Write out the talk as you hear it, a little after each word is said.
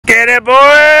get it,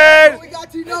 boys! We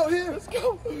got Tino here. Let's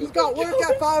go. He's got work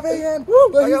at 5 a.m.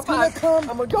 But he's gonna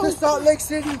come to Salt Lake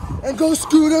City and go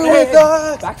scooter with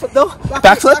us. Backflip though.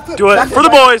 Backflip. Do it for the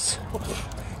boys.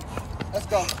 Let's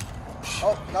go.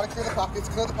 Oh, gotta clear the pockets.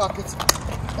 Clear the pockets.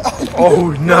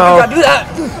 Oh no! You gotta do that.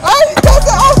 Hey, he does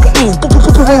it.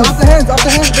 Hey, off the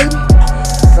hands, baby.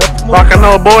 Rock and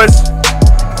roll, boys.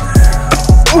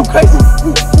 Oh, crazy.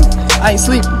 I ain't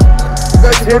sleep. We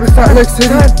got to go to Salt Lake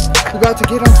City. We got to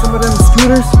get on some of them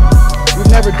scooters. We've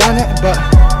never done it, but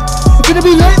it's gonna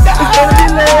be lit. It's gonna be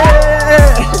lit.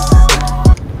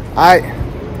 Alright,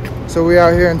 so we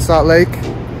are here in Salt Lake.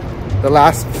 The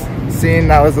last scene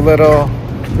that was a little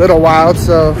wild,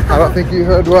 so I don't think you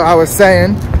heard what I was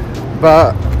saying.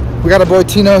 But we got a boy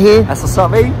Tino here. That's what's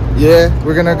up, baby. Yeah,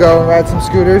 we're gonna go ride some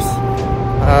scooters.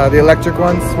 The electric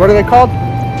ones. What are they called?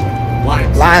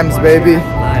 Limes. Limes, baby.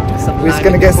 We're just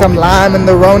gonna get some lime in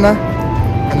the Rona,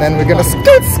 and then we're gonna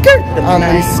skirt on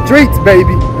these streets,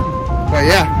 baby. But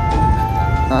yeah,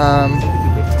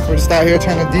 we're just out here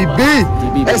trying to DB.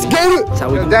 Let's get it. That's how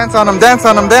we do. Dance on them, dance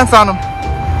on them, dance on them.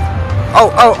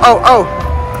 Oh.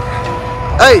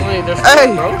 Hey.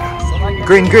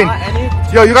 Green.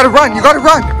 Yo, you gotta run.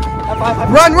 Run.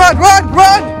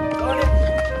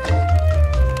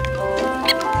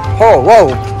 Oh, whoa.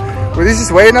 Were these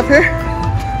just waiting up here?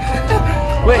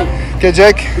 Wait. Okay,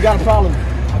 Jake. We got a problem.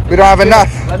 We don't have enough.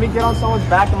 Let me get on someone's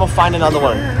back and we'll find another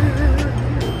one.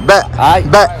 Bet. Alright.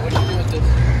 Bet.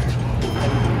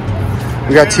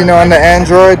 We got Tino on the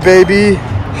Android, baby.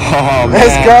 Oh, man.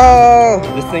 Let's go.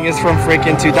 This thing is from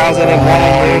freaking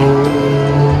 2001,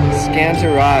 dude. Scan to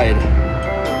ride.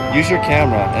 Use your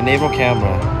camera. Enable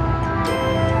camera.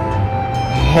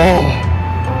 Oh.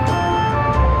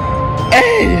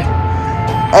 Hey!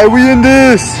 Are we in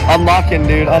this? Unlocking,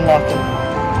 dude. Unlocking.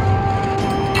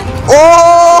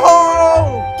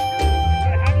 Oh!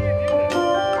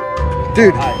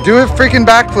 Dude, do a freaking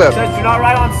backflip. It says do not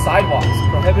ride on sidewalks.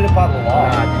 Prohibited by the law.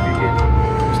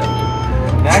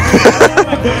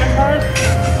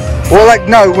 Well, like,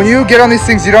 no, when you get on these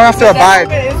things, you don't have to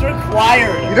abide. It is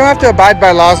required. You don't have to abide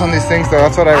by laws on these things, though.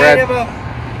 That's what I read.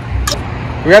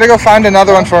 We gotta go find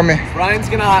another one for me. Ryan's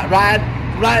gonna ride.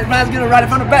 Ryan's gonna ride it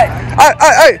from the back.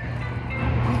 Hey!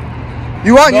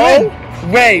 You want? No You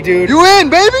in? way, dude. You in,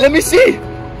 baby? Let me see.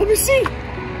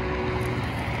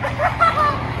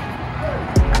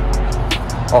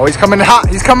 Oh, he's coming in hot.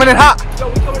 Yo, we coming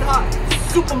hot.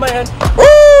 Superman.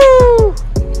 Woo!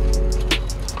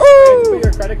 Put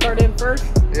your credit card in first.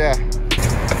 Yeah.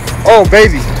 Oh,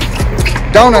 baby.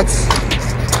 Donuts.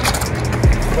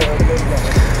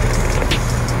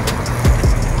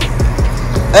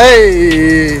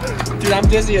 Hey. Dude, I'm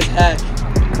dizzy as heck.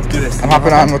 Let's do this. I'm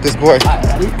hopping on with this boy. Alright,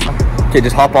 ready? Okay,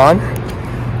 just hop on.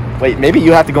 Wait, maybe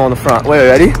you have to go on the front. Wait,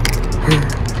 ready?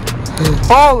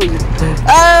 Holy.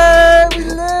 Hey, we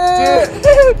lit.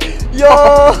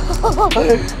 Yo.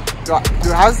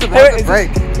 Dude, how's the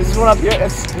brake? This is one up here.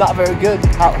 It's not very good.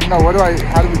 How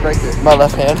do we break it? My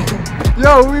left hand.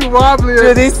 Yo, we wobbly.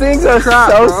 Dude, these things are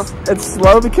crap, so... bro. It's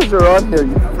slow because you're on here,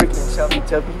 you freaking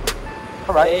chubby.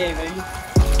 Alright. Hey, baby.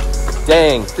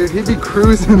 Dang. Dude, he'd be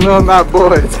cruising on that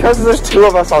boy. It's because there's two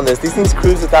of us on this. These things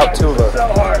cruise without two of us. So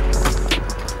hard.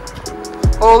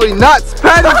 Holy nuts,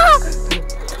 Penny!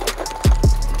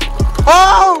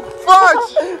 Oh,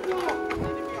 fudge!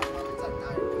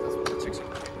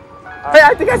 Hey,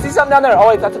 I think I see something down there. Oh,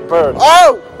 wait, that's a bird.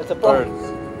 Oh! That's a bird.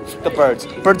 The birds.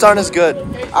 Birds aren't as good.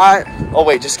 Alright. Oh,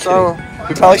 wait, just kidding. So,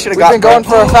 we probably should have got. We've been going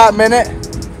birds. for a fat minute,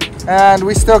 and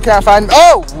we still can't find.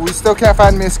 We still can't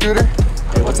find me a scooter.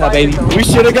 Hey, what's up, baby? We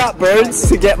should have got birds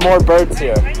to get more birds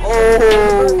here.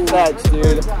 Oh, that's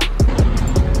dude.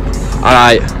 All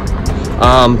right.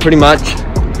 Pretty much,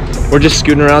 we're just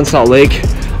scooting around Salt Lake.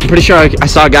 I'm pretty sure I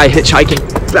saw a guy hitchhiking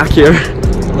back here.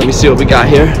 Let me see what we got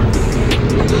here.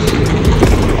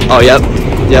 Oh, yep,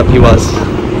 he was.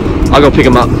 I'll go pick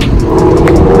him up.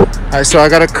 Alright, so I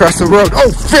gotta cross the road.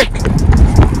 Oh, frick!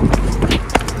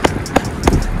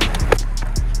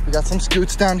 We got some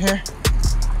scoots down here.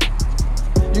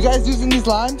 You guys using these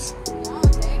limes?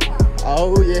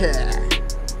 Oh, yeah.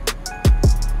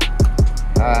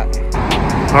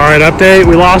 Alright, update.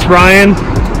 We lost Brian.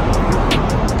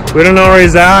 We don't know where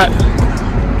he's at.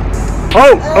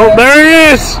 Oh, there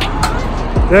he is!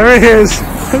 There he is.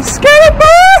 Skate boy!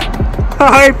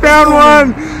 I found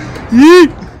one!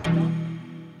 Yeet!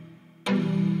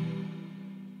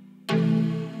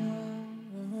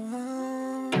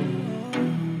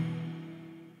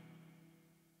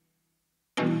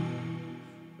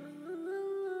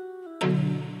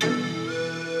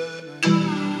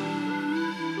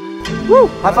 Woo!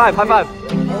 High five, high five.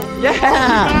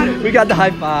 Yeah! We got the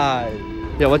high five.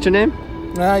 Yeah, what's your name?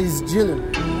 He's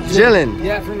Jillian. Jillian.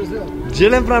 Yeah, from Brazil.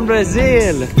 Jillian from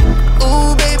Brazil.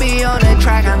 Ooh, baby, on the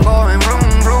track, I'm going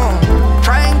vroom, vroom.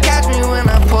 Try and catch me when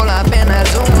I pull up in that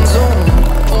zoom, zoom.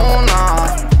 Oh,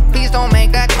 nah, please don't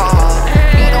make that call.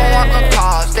 You don't want the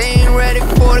cause, they ain't ready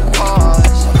for the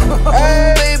cause.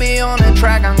 Ooh, baby, on the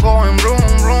track, I'm going vroom,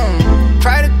 vroom.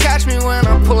 Try to catch me when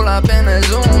I pull up in that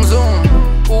zoom, zoom.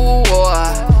 Ooh,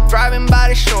 boy, driving by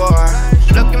the shore,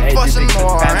 looking for some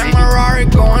more. And Ferrari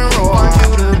going roar. Want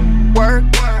you to work,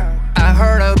 I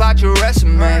heard about your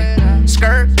resume.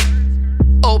 Skirt,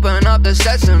 open up the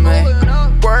sesame.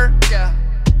 Work,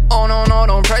 oh no, no,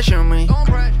 don't pressure me.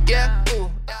 Yeah, ooh,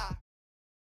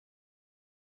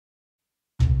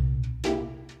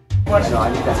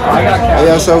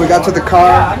 Yeah, so we got to the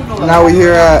car. Now we're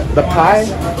here at the Pie.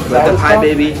 The pie,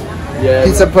 baby. Yeah.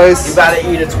 Pizza place. You gotta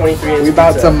eat a 23-inch. We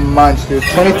about to munch, dude.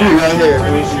 23 right here.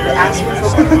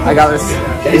 I got this.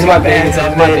 These are my bangers.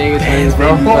 My bangers,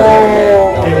 bro.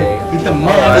 Eat the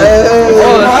mud.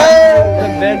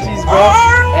 The veggies, bro.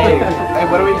 Hey,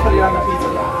 what are we putting on the pizza?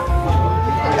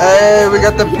 Hey, we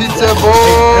got the pizza, boys.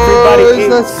 Everybody eats.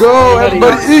 Let's go.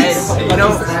 Everybody eats. Hey, you know,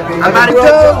 I'm about to go.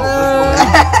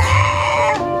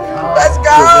 Let's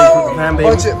go.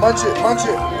 Munch it, munch it, munch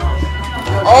it.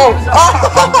 Oh.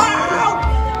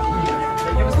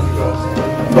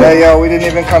 Yeah, yo, we didn't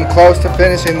even come close to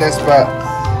finishing this, but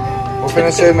we'll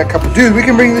finish it in a couple. Dude, we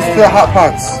can bring this to the hot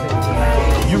pots.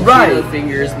 You're right.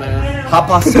 Fingers, man. Hot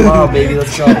pots tomorrow, baby.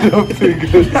 Let's go. Look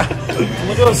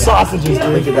at those sausages, dude.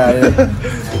 Look at that, yeah.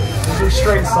 Those are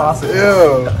straight sausages.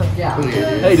 Ew.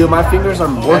 Hey, dude, my fingers are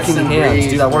working hands,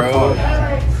 dude. I work hard.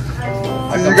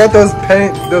 Dude, you got those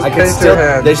painter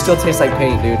hands. They still taste like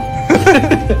paint, dude.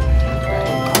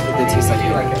 They taste like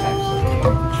paint.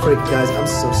 Frick, guys, I'm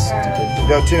so stupid.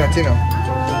 Yo, Tino. Eat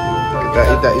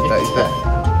that.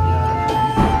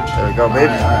 There we go,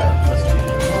 baby.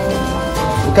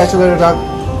 We'll catch you later, dog.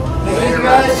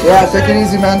 Yeah, take it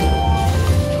easy, man.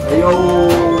 Hey, yo.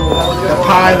 The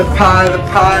pie,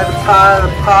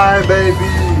 baby.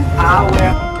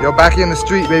 Yo, back in the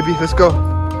street, baby. Let's go.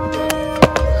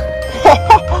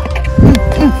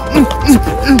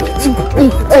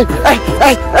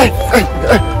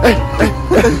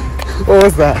 What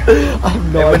was that?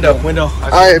 Window.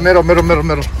 Alright, middle.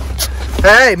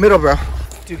 Hey, middle, bro.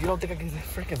 Dude, you don't think I can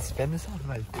freaking spin this on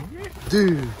my finger?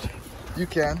 Dude, you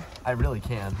can. I really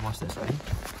can. Watch this, ready?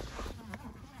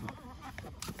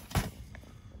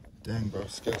 Dang, bro,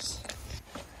 skills.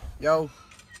 Yo,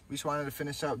 we just wanted to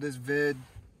finish out this vid.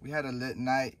 We had a lit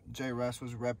night. J. Russ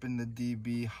was repping the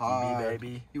DB hard. DB,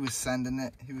 baby. He was sending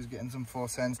it. He was getting some full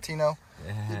sends. Tino,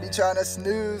 he be trying to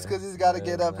snooze because he's got to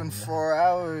get up in 4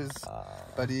 hours.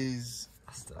 But he's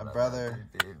a brother.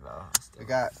 We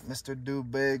got Mr. Do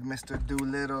Big, Mr. Do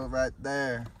Little right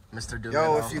there. Mr. Do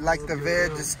Yo, Little. if you like the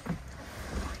vid, just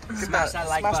smash that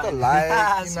like button. the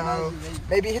like, you know.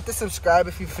 Maybe hit the subscribe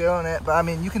if you're feeling it. But I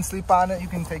mean, you can sleep on it. You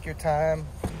can take your time.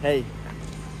 Hey.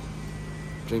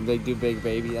 Dream big, do big,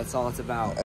 baby. That's all it's about.